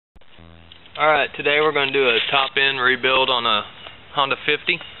Alright, today we're going to do a top-end rebuild on a Honda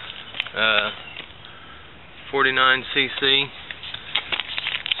 50, 49cc.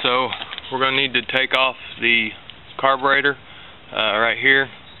 So we're going to need to take off the carburetor right here,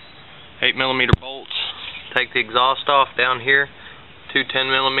 8mm bolts. Take the exhaust off down here, two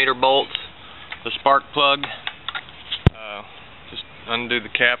 10mm bolts, the spark plug, just undo the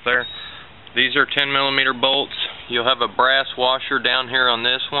cap there. These are 10mm bolts. You'll have a brass washer down here on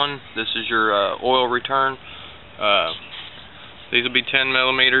this one. This is your oil return. These will be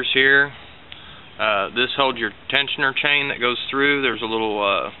 10mm here. This holds your tensioner chain that goes through. There's a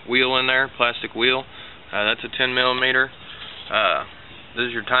little wheel in there, plastic wheel. That's a 10mm. This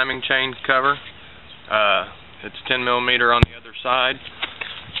is your timing chain cover. It's 10mm on the other side.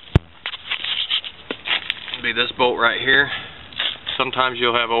 It'll be this bolt right here. Sometimes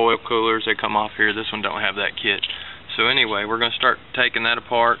you'll have oil coolers, they come off here. This one don't have that kit. So anyway, we're going to start taking that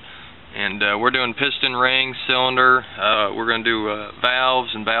apart, and we're doing piston ring, cylinder. We're going to do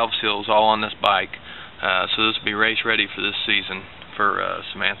valves and valve seals all on this bike. So this will be race ready for this season for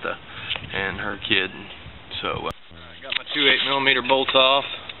Samantha and her kid. So I got my two 8mm bolts off.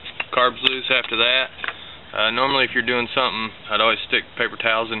 Carbs loose after that. Normally if you're doing something, I'd always stick paper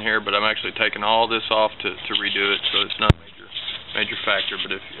towels in here, but I'm actually taking all this off to redo it, so it's not major factor,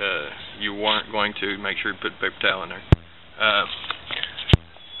 but if you weren't going to, make sure you put a paper towel in there.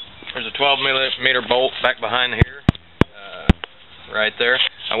 There's a 12mm bolt back behind here, right there.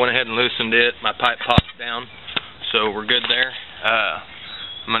 I went ahead and loosened it. My pipe popped down, so we're good there.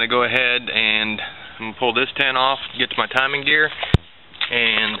 I'm going to go ahead and I'm going to pull this 10 off, get to my timing gear,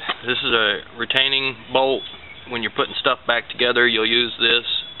 and this is a retaining bolt. When you're putting stuff back together, you'll use this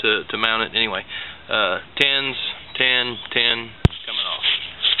to mount it. Anyway, 10s, 10, 10, coming off.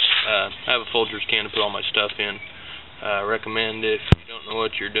 I have a Folgers can to put all my stuff in. Recommend if you don't know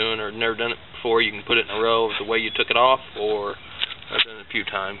what you're doing or never done it before, you can put it in a row the way you took it off, or I've done it a few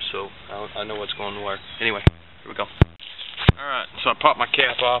times, so I know what's going where. Anyway, here we go. Alright, so I popped my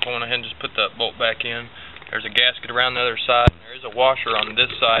cap off. I went ahead and just put the bolt back in. There's a gasket around the other side, and there is a washer on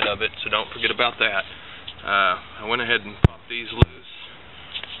this side of it, so don't forget about that. I went ahead and popped these loose,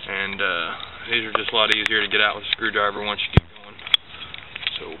 and these are just a lot easier to get out with a screwdriver once you get going.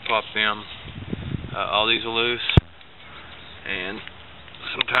 So we'll pop them. All these are loose, and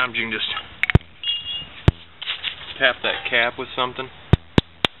sometimes you can just tap that cap with something,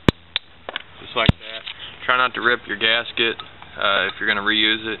 just like that. Try not to rip your gasket if you're going to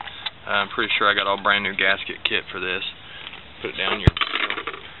reuse it. I'm pretty sure I got all brand new gasket kit for this. Put it down here.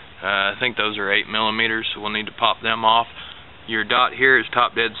 I think those are 8mm, so we'll need to pop them off. Your dot here is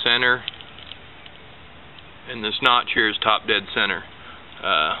top dead center, and this notch here is top dead center.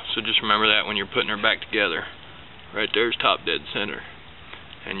 So just remember that when you're putting her back together. Right there's top dead center,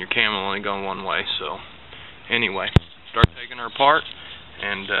 and your cam will only go one way. So anyway, start taking her apart,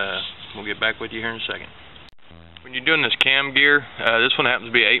 and we'll get back with you here in a second. When you're doing this cam gear, this one happens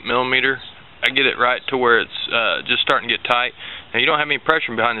to be 8mm. I get it right to where it's just starting to get tight. Now you don't have any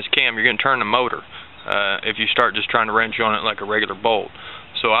pressure behind this cam, you're going to turn the motor if you start just trying to wrench on it like a regular bolt.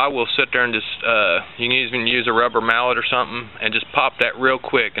 So I will sit there and just, you can even use a rubber mallet or something and just pop that real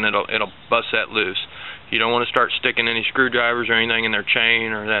quick, and it'll bust that loose. You don't want to start sticking any screwdrivers or anything in their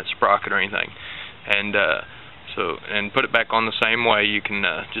chain or that sprocket or anything. And and put it back on the same way. You can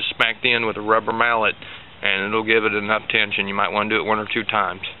just smack the end with a rubber mallet, and it'll give it enough tension. You might want to do it 1 or 2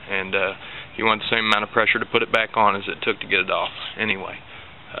 times, and you want the same amount of pressure to put it back on as it took to get it off. Anyway,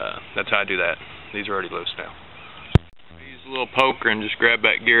 that's how I do that. These are already loose now. I use a little poker and just grab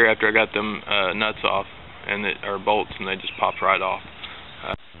that gear after I got them nuts off, and or bolts, and they just popped right off.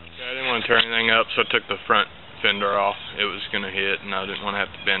 I didn't want to tear anything up, so I took the front fender off. It was going to hit, and I didn't want to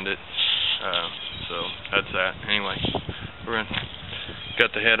have to bend it. So that's that. Anyway, we're going to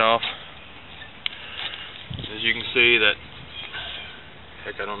cut the head off. As you can see, that,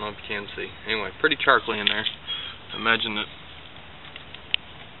 heck, I don't know if you can see. Anyway, pretty charcoaly in there. Imagine that.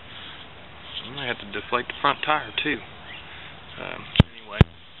 I might have to deflate the front tire too. Anyway,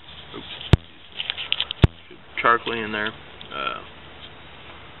 oops, charcoaly in there.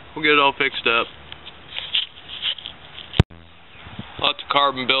 We'll get it all fixed up. Lots of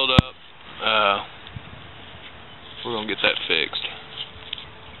carbon buildup. We're gonna get that fixed.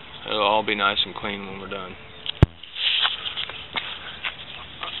 It'll all be nice and clean when we're done.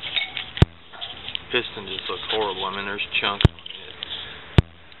 Piston just looks horrible. I mean, there's chunks on it.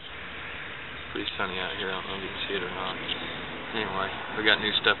 Pretty sunny out here. I don't know if you can see it or not. Anyway, we got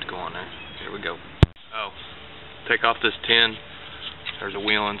new stuff to go on there. Here we go. Oh, take off this tin. There's a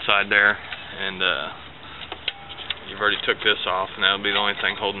wheel inside there, and you've already took this off, and that'll be the only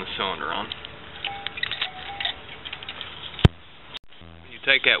thing holding the cylinder on.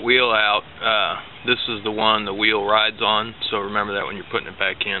 take that wheel out, this is the one the wheel rides on, so remember that when you're putting it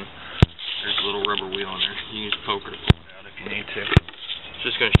back in. There's a little rubber wheel in there. You can use a poker to pull it out if you need to.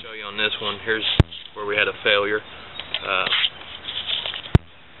 Just going to show you on this one. Here's where we had a failure.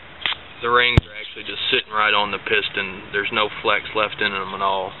 The rings are actually just sitting right on the piston. There's no flex left in them at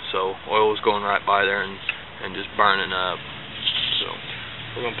all, so oil was going right by there and just burning up. So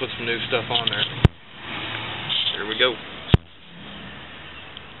we're going to put some new stuff on there. Here we go.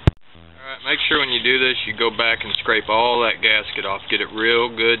 Alright, make sure when you do this you go back and scrape all that gasket off. Get it real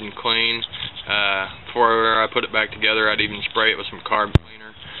good and clean. Before I put it back together, I'd even spray it with some carb cleaner.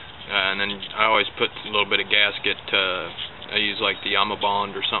 And then I always put a little bit of gasket. I use like the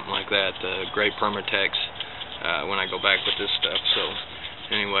Bond or something like that, gray Permatex, when I go back with this stuff. So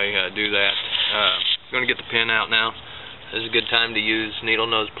anyway, do that. I'm going to get the pin out now. This is a good time to use needle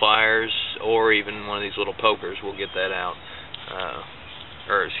nose pliers or even one of these little pokers. We'll get that out.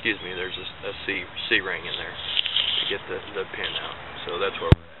 Or excuse me, there's a C-ring in there to get the pin out. So that's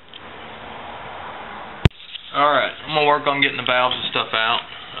where we're at. Alright, I'm going to work on getting the valves and stuff out.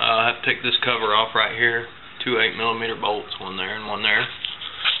 I have to take this cover off right here. 2 8mm bolts, one there and one there.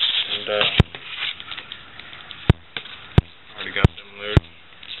 And already got them loose.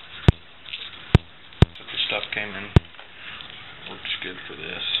 But the stuff came in. Works good for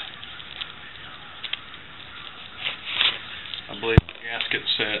this. I believe the gasket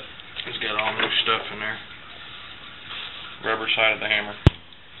set has got all new stuff in there. Rubber side of the hammer.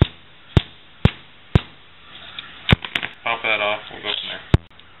 Pop that off, we'll go from there.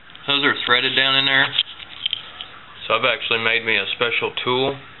 Those are threaded down in there. So I've actually made me a special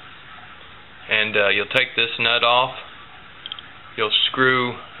tool, and you'll take this nut off, you'll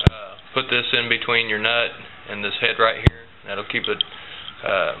screw, put this in between your nut and this head right here. That'll keep it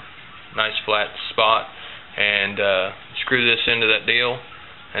nice flat spot, and screw this into that deal,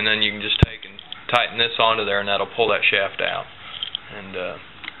 and then you can just take and tighten this onto there, and that'll pull that shaft out. And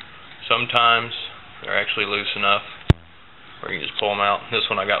sometimes they're actually loose enough where you can just pull them out. This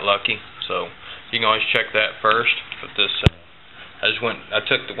one I got lucky, so you can always check that first. But this, I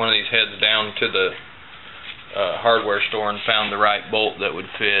took one of these heads down to the hardware store and found the right bolt that would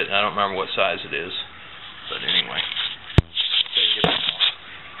fit. I don't remember what size it is, but anyway.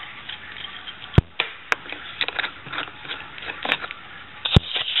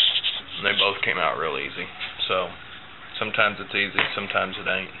 And they both came out real easy. So sometimes it's easy, sometimes it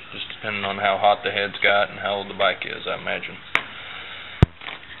ain't. Just depending on how hot the head's got and how old the bike is, I imagine.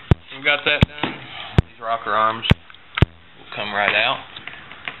 We've got that done. These rocker arms will come right out.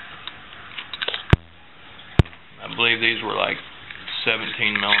 I believe these were like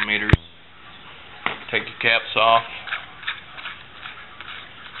 17mm. Take the caps off.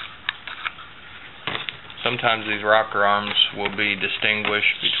 Sometimes these rocker arms will be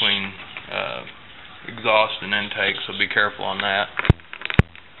distinguished between exhaust and intake, so be careful on that.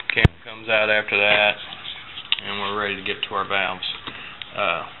 Cam comes out after that, and we're ready to get to our valves.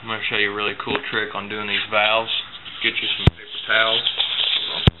 I'm going to show you a really cool trick on doing these valves. Get you some paper towels.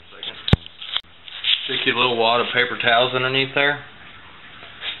 Hold on for a second. Stick you a little wad of paper towels underneath there.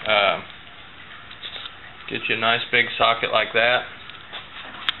 Get you a nice big socket like that.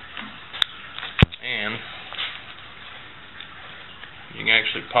 And you can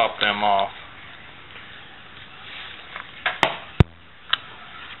actually pop them off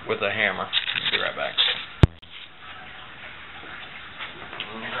with a hammer. I'll be right back.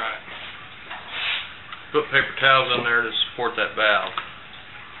 Alright. Put paper towels on there to support that valve.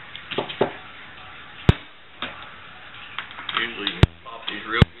 Usually you can pop these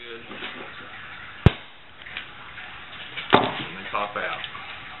real good and they pop out.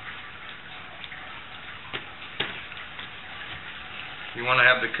 You want to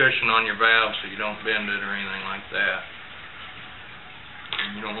have the cushion on your valve so you don't bend it or anything like that.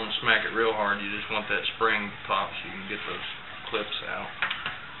 And you don't want to smack it real hard, you just want that spring to pop so you can get those clips out.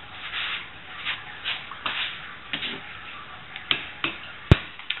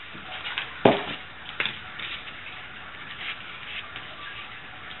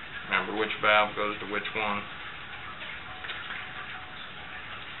 Remember which valve goes to which one.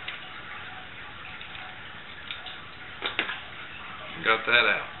 Got that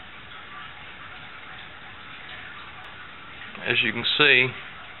out. As you can see,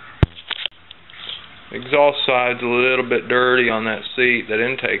 the exhaust side's a little bit dirty on that seat. That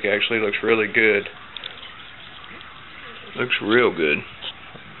intake actually looks really good. Looks real good.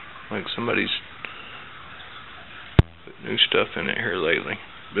 Like somebody's put new stuff in it here lately.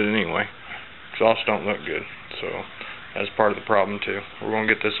 But anyway, exhaust don't look good. So that's part of the problem too. We're going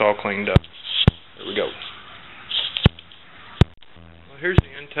to get this all cleaned up. There we go. here's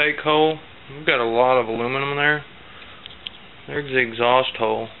the intake hole. We've got a lot of aluminum there. There's the exhaust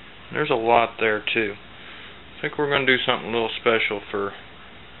hole. There's a lot there too. I think we're going to do something a little special for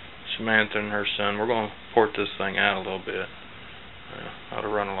Samantha and her son. We're going to port this thing out a little bit. Ought to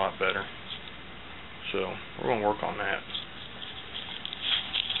run a lot better. So we're going to work on that.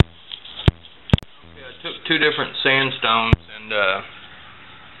 Okay, I took 2 different sandstones and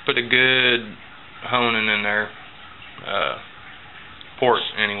put a good honing in there. Port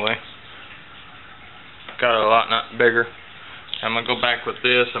anyway. Got it a lot not bigger. I'm going to go back with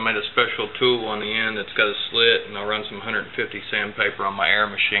this. I made a special tool on the end that's got a slit, and I'll run some 150 sandpaper on my air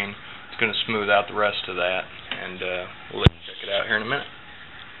machine. It's going to smooth out the rest of that, and we'll let you check it out here in a minute.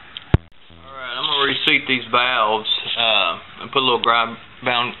 Alright, I'm going to reseat these valves and put a little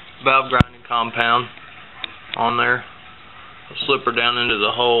valve grinding compound on there. I'll slip her down into the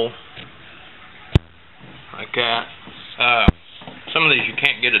hole like that. Some of these you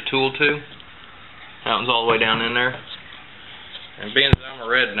can't get a tool to. That one's all the way down in there. And being that I'm a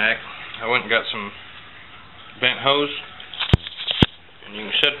redneck, I went and got some bent hose, and you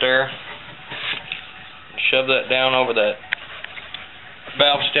can sit there and shove that down over that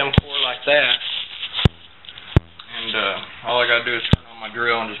valve stem core like that, and all I gotta do is turn on my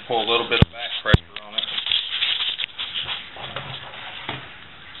drill and just pull a little bit of back pressure on it.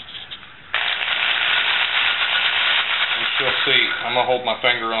 And you'll see, I'm gonna hold my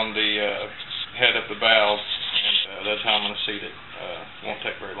finger on the head of the valve, and that's how I'm going to seat it. Won't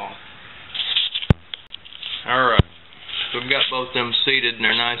take very long. Alright, so we've got both them seated and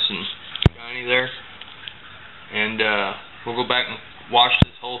they're nice and shiny there. And we'll go back and wash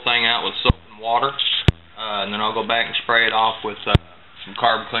this whole thing out with soap and water. And then I'll go back and spray it off with some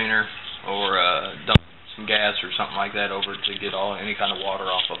carb cleaner or dump some gas or something like that over to get any kind of water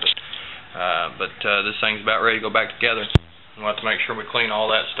off of it. But this thing's about ready to go back together. We'll have to make sure we clean all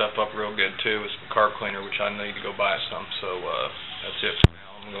that stuff up real good too with some carb cleaner, which I need to go buy some. So that's it for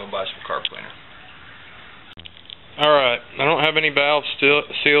now. I'm going to go buy some carb cleaner. Alright, I don't have any valve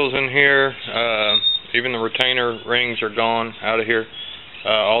seals in here. Even the retainer rings are gone out of here.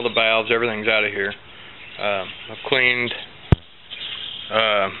 All the valves, everything's out of here. I've cleaned.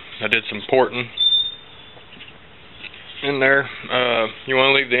 I did some porting in there. You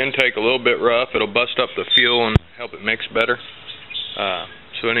want to leave the intake a little bit rough. It'll bust up the fuel and help it mix better.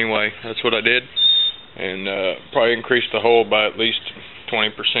 So anyway, that's what I did, and probably increased the hole by at least 20%.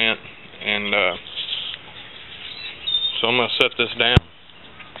 And so I'm going to set this down.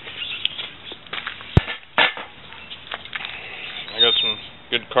 I got some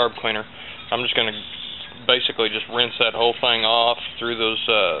good carb cleaner. I'm just going to basically just rinse that whole thing off through those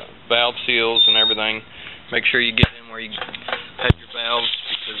valve seals and everything. Make sure you get in where you had your valves,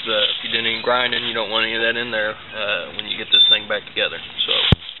 because if you did any grinding, you don't want any of that in there when you get this thing back together. So,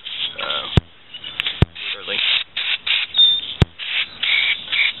 early.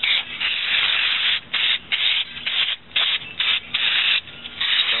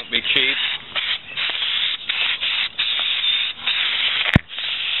 Don't be cheap.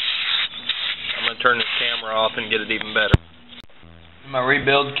 I'm going to turn this camera off and get it even better. My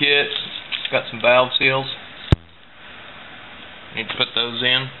rebuild kit, it's got some valve seals. Need to put those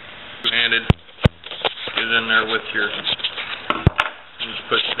in. Two-handed. Get it in there with your. You just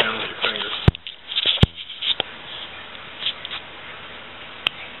push it down with your fingers.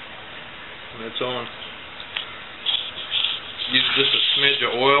 And it's on. Use just a smidge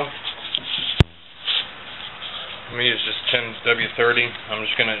of oil. I'm going to use just 10W30. I'm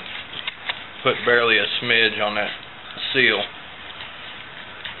just going to put barely a smidge on that seal.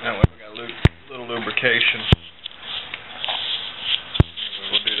 That way we got a little lubrication.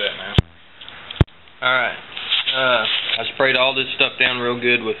 We'll do that now. Alright. I sprayed all this stuff down real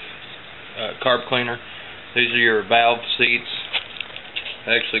good with carb cleaner. These are your valve seats.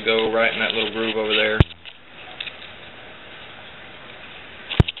 They actually go right in that little groove over there.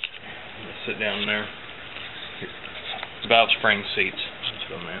 Let's sit down there. Valve spring seats. Let's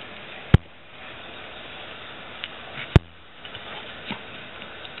go, man.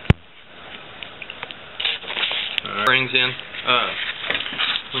 Springs in.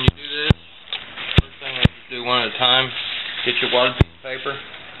 When you do this, first thing I just do one at a time. Get your water paper.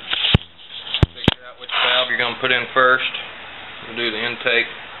 Figure out which valve you're going to put in first. We'll do the intake,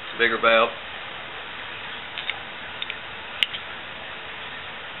 bigger valve.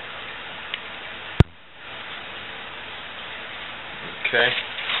 Okay.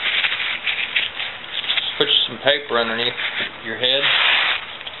 Put some paper underneath your head.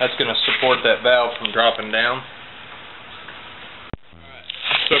 That's going to support that valve from dropping down. Alright,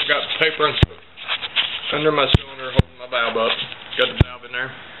 so I've got the paper under my cylinder holding my valve up. Got the valve in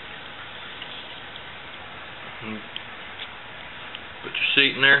there. And put your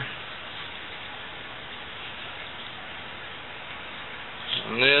seat in there.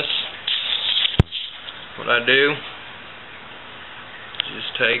 And this, what I do is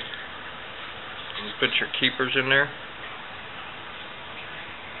just take and put your keepers in there.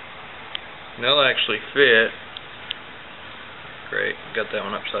 And they'll actually fit. Great, got that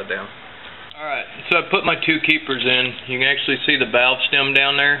one upside down. Alright, so I put my two keepers in. You can actually see the valve stem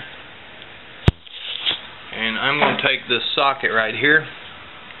down there. And I'm going to take this socket right here.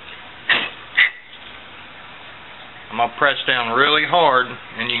 I'm going to press down really hard,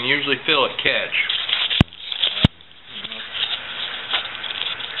 and you can usually feel it catch.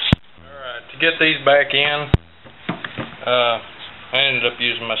 Alright, to get these back in, I ended up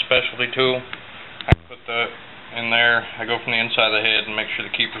using my specialty tool. I put that in there. I go from the inside of the head and make sure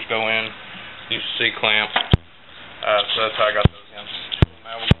the keepers go in. Use a C-clamp. So that's how I got those in.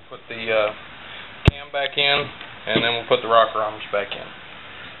 Now we'll put the cam back in, and then we'll put the rocker arms back in.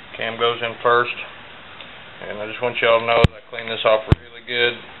 Cam goes in first. And I just want y'all to know that I clean this off really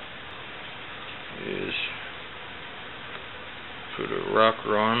good. Is put a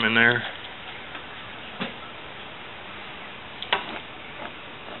rocker arm in there.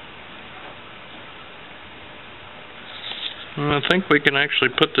 And I think we can actually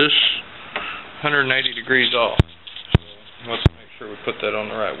put this 180 degrees off. So let's make sure we put that on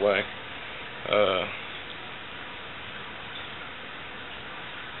the right way.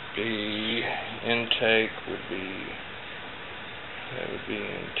 The intake would be, that would be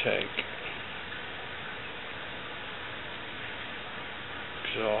intake,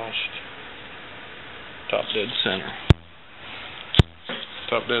 exhaust, top dead center.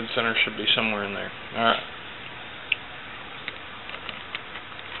 Top dead center should be somewhere in there. Alright.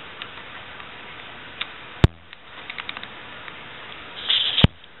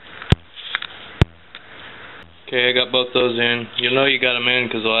 Okay, I got both those in. You'll know you got them in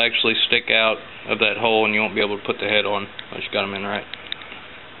because they'll actually stick out of that hole and you won't be able to put the head on unless you got them in right.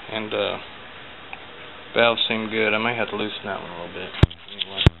 And valves seem good. I may have to loosen that one a little bit.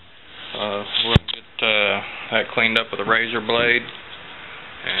 Anyway, we're going to get that cleaned up with a razor blade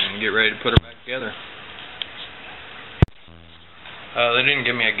and get ready to put her back together. They didn't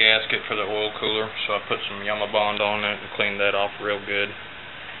give me a gasket for the oil cooler, so I put some Yama Bond on it and cleaned that off real good.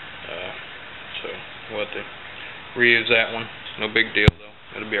 So we'll have to reuse that one. No big deal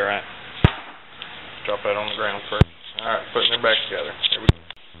though. It'll be alright. Drop that on the ground first. Alright, putting her back together. Here we go.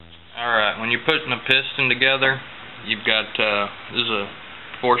 Alright, when you're putting a piston together, you've got, this is a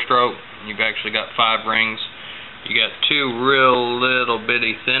 4-stroke. You've actually got 5 rings. You got 2 real little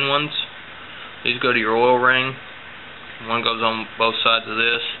bitty thin ones. These go to your oil ring. One goes on both sides of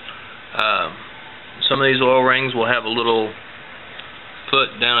this. Some of these oil rings will have a little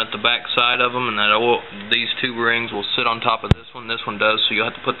foot down at the back side of them, and that these 2 rings will sit on top of this one. This one does, so you'll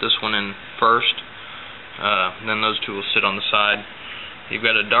have to put this one in first. Then those 2 will sit on the side. You've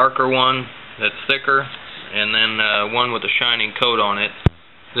got a darker one that's thicker, and then one with a shiny coat on it.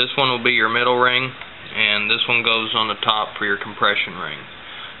 This one will be your middle ring, and this one goes on the top for your compression ring.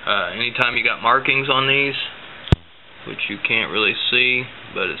 Anytime you got markings on these, which you can't really see,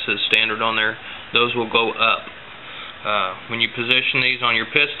 but it says standard on there, those will go up. When you position these on your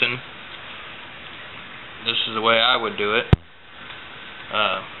piston, this is the way I would do it.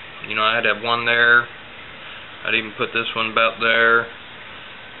 You know, I'd have one there. I'd even put this one about there.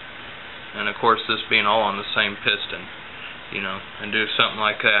 And of course this being all on the same piston, you know, and do something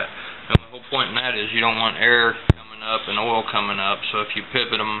like that. And the whole point in that is you don't want air coming up and oil coming up, so if you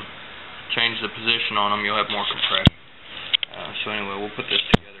pivot them, change the position on them, you'll have more compression. So anyway, we'll put this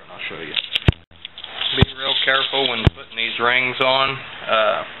together and I'll show you. Be real careful when putting these rings on.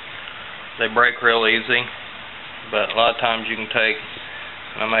 They break real easy, but a lot of times you can take,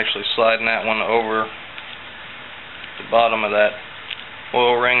 and I'm actually sliding that one over the bottom of that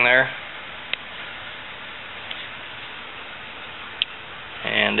oil ring there,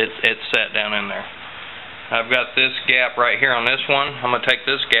 and it's set down in there. I've got this gap right here on this one. I'm going to take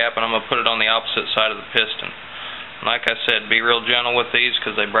this gap and I'm going to put it on the opposite side of the piston. And like I said, be real gentle with these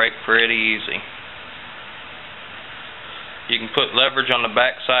because they break pretty easy. You can put leverage on the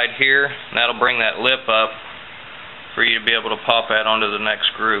back side here, and that'll bring that lip up for you to be able to pop that onto the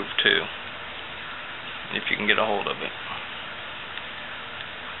next groove too, if you can get a hold of it.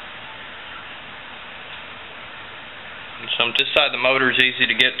 And so this side of the motor is easy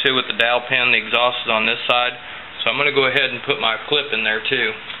to get to with the dowel pin. The exhaust is on this side, so I'm going to go ahead and put my clip in there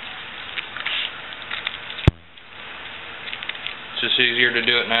too. It's just easier to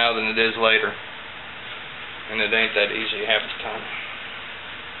do it now than it is later. And it ain't that easy half the time.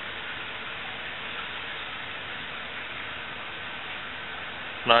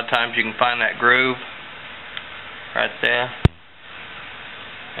 A lot of times you can find that groove right there,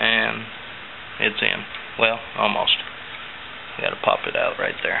 and it's in. Well, almost. You gotta pop it out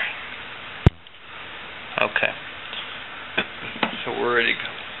right there. Okay. So we're ready to go.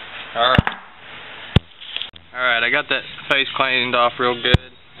 Alright, I got that face cleaned off real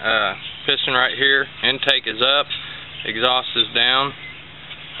good. Piston right here, intake is up, exhaust is down.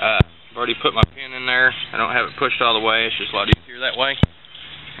 I've already put my pin in there. I don't have it pushed all the way, it's just a lot easier that way.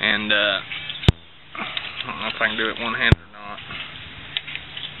 And I don't know if I can do it one-handed or not.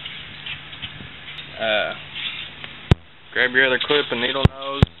 Grab your other clip and needle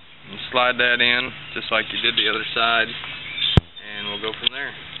nose and slide that in just like you did the other side, and we'll go from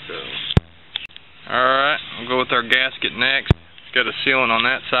there. So, alright, we'll go with our gasket next. It's got a sealant on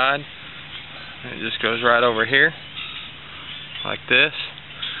that side. It just goes right over here like this.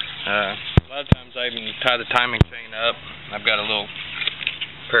 A lot of times I even tie the timing chain up. I've got a little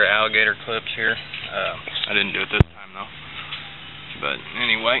pair of alligator clips here. I didn't do it this time though. But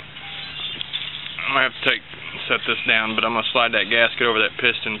anyway, I'm going to have to set this down, but I'm going to slide that gasket over that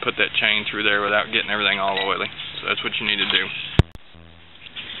piston, put that chain through there without getting everything all oily. So that's what you need to do.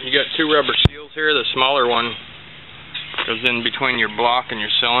 You got two rubber seals here. The smaller one goes in between your block and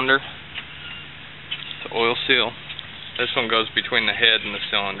your cylinder. It's an oil seal. This one goes between the head and the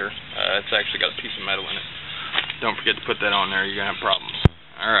cylinder. It's actually got a piece of metal in it. Don't forget to put that on there, you're going to have problems.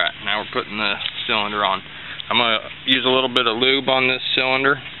 Alright, now we're putting the cylinder on. I'm going to use a little bit of lube on this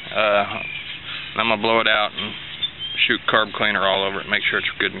cylinder. I'm going to blow it out and shoot carb cleaner all over it, make sure it's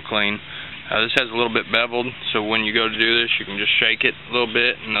good and clean. This has a little bit beveled, so when you go to do this, you can just shake it a little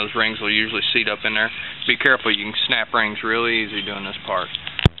bit, and those rings will usually seat up in there. Be careful, you can snap rings really easy doing this part.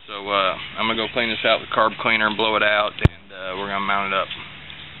 So I'm going to go clean this out with carb cleaner and blow it out, and we're going to mount it up.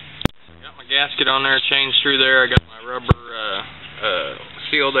 Got my gasket on there, chains through there. I got my rubber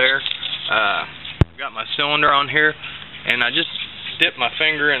seal there. Got my cylinder on here, and I just dipped my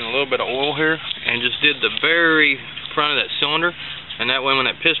finger in a little bit of oil here and just did the very front of that cylinder, and that way when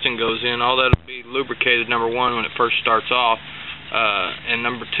that piston goes in, all that will be lubricated, number one, when it first starts off, and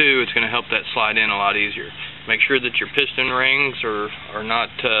number two, it's going to help that slide in a lot easier. Make sure that your piston rings are not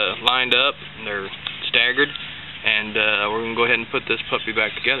lined up, they're staggered, and we're going to go ahead and put this puppy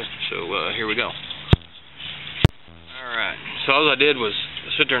back together. So here we go. Alright, so all I did was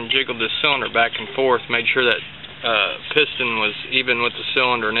sit there and jiggle this cylinder back and forth, made sure that piston was even with the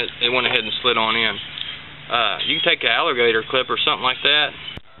cylinder, and it went ahead and slid on in. You can take an alligator clip or something like that.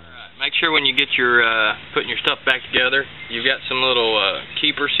 Alright, make sure when you get your putting your stuff back together, you've got some little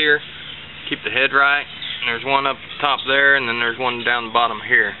keepers here. Keep the head right. And there's one up top there, and then there's one down the bottom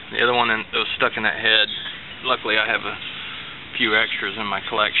here. The other one was stuck in that head. Luckily, I have a few extras in my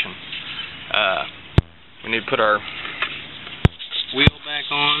collection. We need to put our wheel back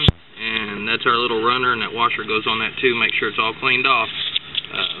on, and that's our little runner, and that washer goes on that too. Make sure it's all cleaned off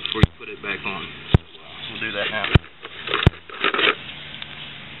before you put it back on. So, we'll do that now.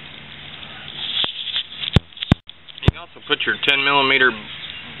 You can also put your 10mm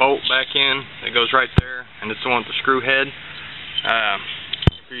bolt back in. It goes right there, and it's the one with the screw head.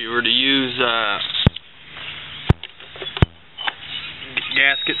 If you were to use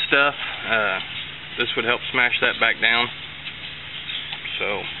gasket stuff, this would help smash that back down.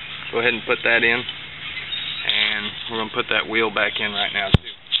 So go ahead and put that in, and we're going to put that wheel back in right now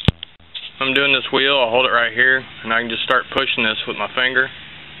too. If I'm doing this wheel, I'll hold it right here, and I can just start pushing this with my finger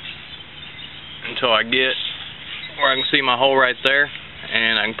until I get where I can see my hole right there,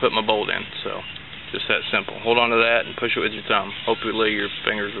 and I can put my bolt in. So just that simple. Hold on to that and push it with your thumb. Hopefully your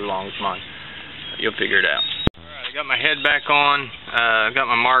fingers are as long as mine. You'll figure it out. Alright, I got my head back on. I got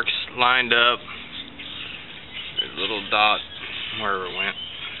my marks lined up. There's a little dot wherever it went.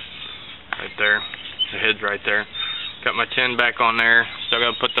 Right there. The head's right there. Got my tin back on there. Still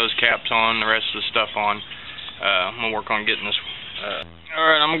got to put those caps on, the rest of the stuff on. I'm going to work on getting this.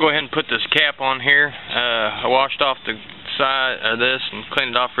 Alright, I'm going to go ahead and put this cap on here. I washed off the side of this and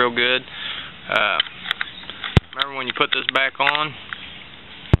cleaned it off real good. Remember when you put this back on?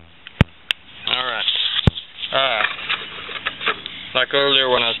 Alright. Like earlier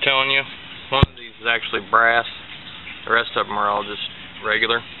when I was telling you, one of these is actually brass. The rest of them are all just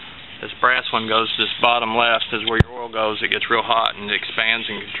regular. This brass one goes to this bottom left, is where your oil goes. It gets real hot and it expands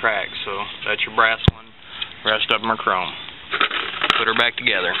and contracts. So that's your brass one. The rest of them are chrome. Put her back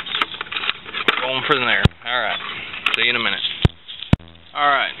together. Going from there. Alright. See you in a minute.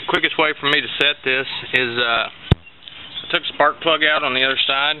 Alright. The quickest way for me to set this is I took a spark plug out on the other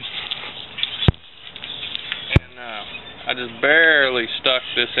side. And I just barely stuck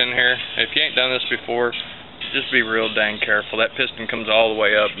this in here. If you ain't done this before, just be real dang careful. That piston comes all the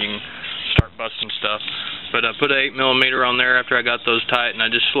way up. You can start busting stuff. But I put an 8mm on there after I got those tight, and I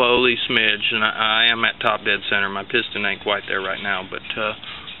just slowly smidged, and I am at top dead center. My piston ain't quite there right now, but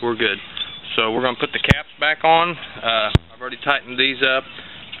we're good. So we're going to put the caps back on. I've already tightened these up.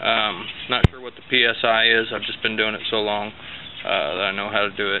 Not sure what the PSI is. I've just been doing it so long that I know how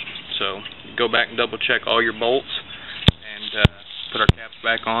to do it. So go back and double check all your bolts, and put our caps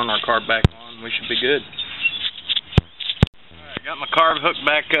back on, our carb back on. We should be good. Got my carb hooked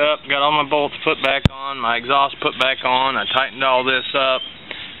back up, got all my bolts put back on, my exhaust put back on. I tightened all this up,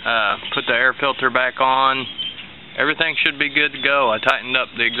 put the air filter back on. Everything should be good to go. I tightened up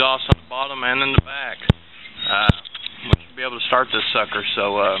the exhaust on the bottom and in the back. We should be able to start this sucker,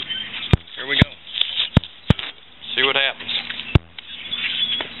 so here we go. See what happens.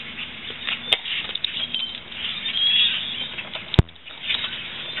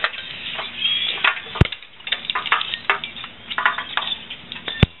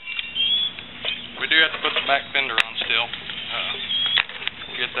 We do have to put the back fender on still.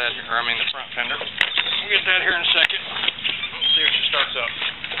 We'll get that here, or I mean the front fender. We'll get that here in a second. Let's see if she starts up.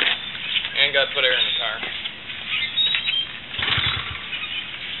 And got to put air in the tire.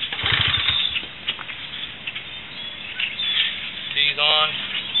 Key's on.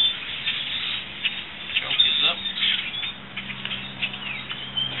 Choke is up.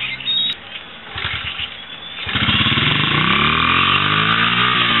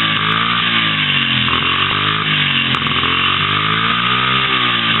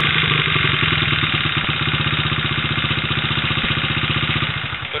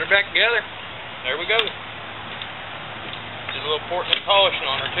 Back together. There we go. Did a little porting and polishing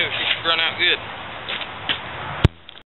on her too. She should run out good.